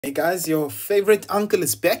Hey guys, your favorite uncle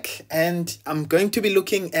is back, and I'm going to be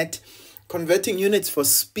looking at converting units for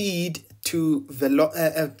speed to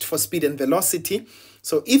for speed and velocity.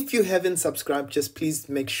 So if you haven't subscribed, just please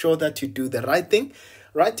make sure that you do the right thing,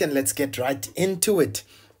 right? And let's get right into it.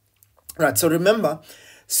 Right, so remember,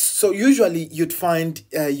 so usually you'd find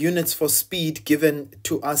units for speed given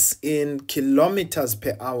to us in kilometers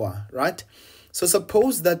per hour, right? So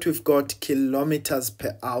suppose that we've got kilometers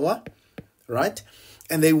per hour, right?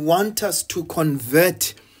 And they want us to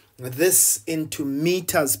convert this into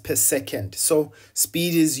meters per second. So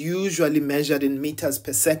speed is usually measured in meters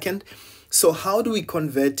per second. So how do we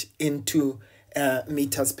convert into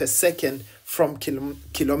meters per second from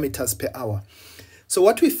kilometers per hour? So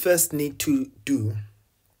what we first need to do,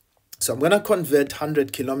 so I'm going to convert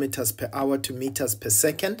 100 kilometers per hour to meters per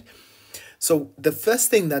second. So the first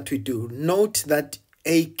thing that we do, note that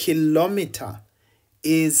a kilometer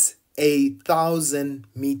is 1,000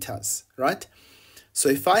 meters, right? So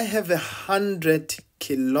if I have 100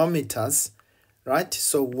 kilometers, right?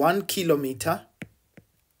 So 1 kilometer.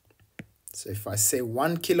 So if I say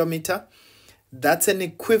 1 kilometer, that's an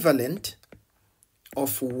equivalent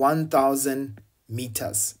of 1,000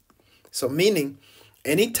 meters. So meaning,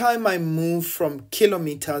 anytime I move from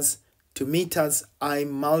kilometers to meters, I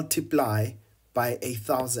multiply by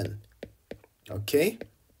 1,000. Okay?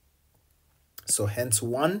 So hence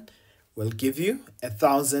 1 will give you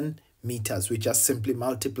 1,000 meters. We just simply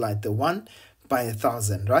multiplied the 1 by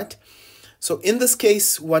 1,000, right? So in this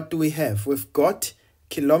case, what do we have? We've got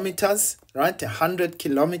kilometers, right? 100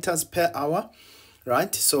 kilometers per hour,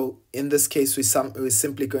 right? So in this case, we're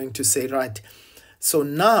simply going to say, right, so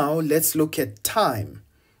now let's look at time.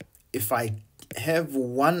 If I have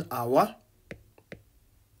 1 hour,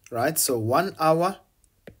 right? So 1 hour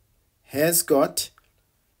has got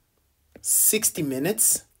 60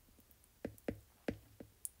 minutes.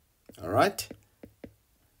 All right.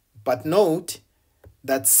 But note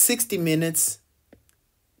that 60 minutes,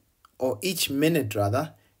 or each minute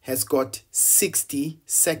rather, has got 60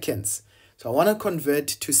 seconds. So I want to convert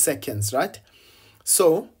to seconds, right?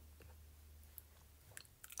 So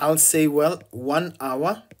I'll say, well, 1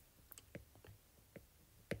 hour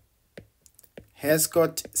has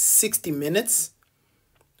got 60 minutes,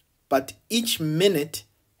 but each minute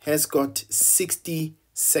has got 60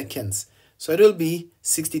 seconds. So it will be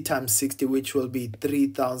 60 times 60, which will be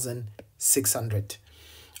 3,600.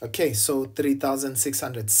 Okay, so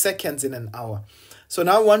 3,600 seconds in an hour. So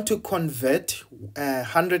now I want to convert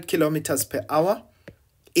 100 kilometers per hour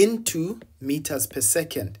into meters per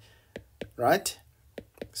second, right?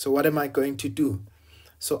 So what am I going to do?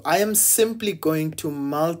 So I am simply going to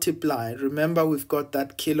multiply. Remember, we've got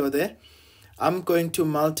that kilo there. I'm going to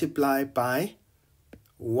multiply by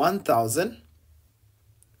 1,000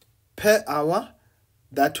 per hour.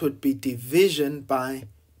 That would be division by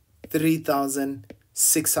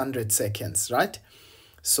 3,600 seconds, right?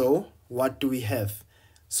 So what do we have?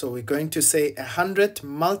 So we're going to say 100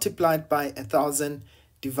 multiplied by 1,000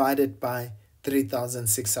 divided by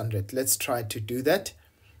 3,600. Let's try to do that.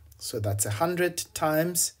 So that's 100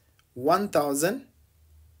 times 1,000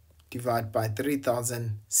 divided by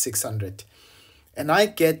 3,600. And I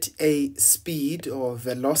get a speed or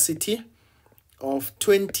velocity of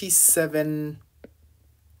 27.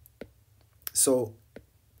 So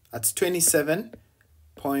that's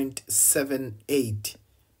 27.78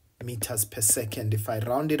 meters per second. If I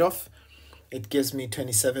round it off, it gives me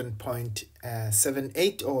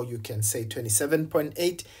 27.78, or you can say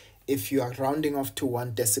 27.8 if you are rounding off to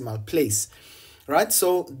 1 decimal place, right?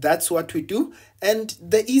 So that's what we do. And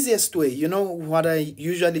the easiest way, you know, what I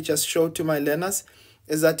usually just show to my learners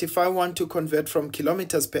is that if I want to convert from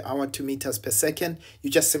kilometers per hour to meters per second, you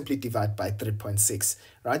just simply divide by 3.6,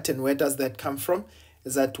 right? And where does that come from?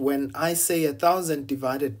 Is that when I say 1,000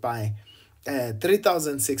 divided by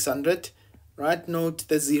 3,600, right? Note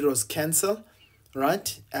the zeros cancel,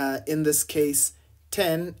 right? In this case,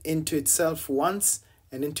 10 into itself once,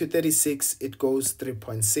 and into 36, it goes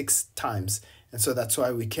 3.6 times. And so that's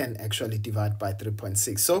why we can actually divide by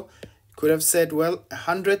 3.6. So could have said, well,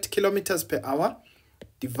 100 kilometers per hour,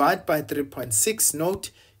 divide by 3.6.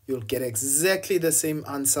 Note, you'll get exactly the same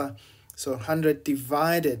answer. So 100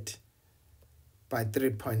 divided by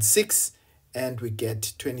 3.6, and we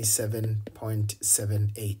get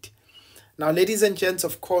 27.78. Now, ladies and gents,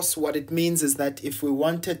 of course, what it means is that if we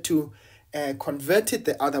wanted to convert it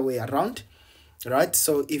the other way around, right?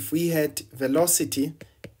 So if we had velocity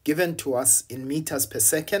given to us in meters per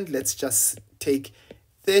second, let's just take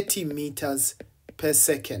 30 meters per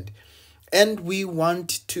second. And we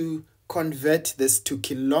want to convert this to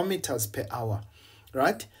kilometers per hour,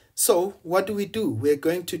 right? So what do? We're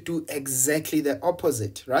going to do exactly the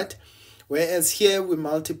opposite, right? Whereas here we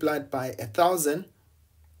multiplied by 1,000,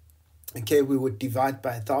 okay, we would divide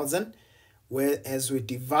by 1,000. Whereas we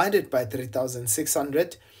divided by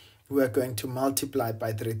 3,600, we are going to multiply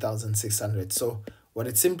by 3,600. So what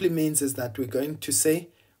it simply means is that we're going to say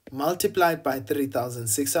multiply by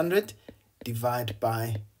 3,600, divide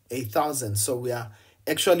by 1,000. So we are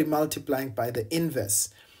actually multiplying by the inverse,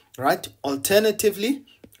 right? Alternatively,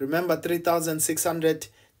 remember 3,600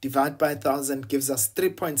 divided by 1,000 gives us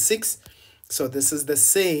 3.6. So this is the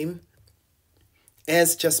same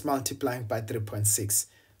as just multiplying by 3.6.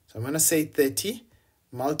 So I'm going to say 30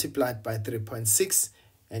 multiplied by 3.6,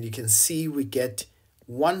 and you can see we get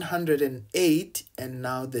 108, and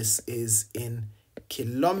now this is in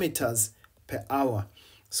kilometers per hour.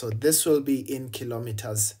 So this will be in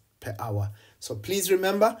kilometers per hour. So please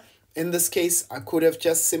remember, in this case, I could have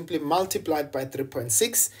just simply multiplied by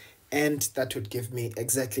 3.6, and that would give me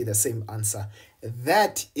exactly the same answer.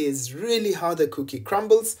 That is really how the cookie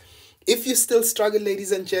crumbles. If you still struggle,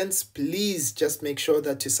 ladies and gents, please just make sure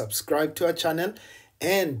that you subscribe to our channel,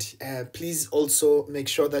 and please also make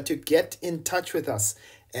sure that you get in touch with us,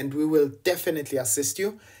 and we will definitely assist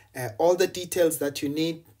you. All the details that you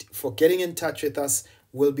need for getting in touch with us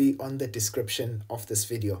will be on the description of this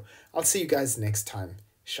video. I'll see you guys next time.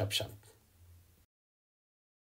 Sharp, sharp.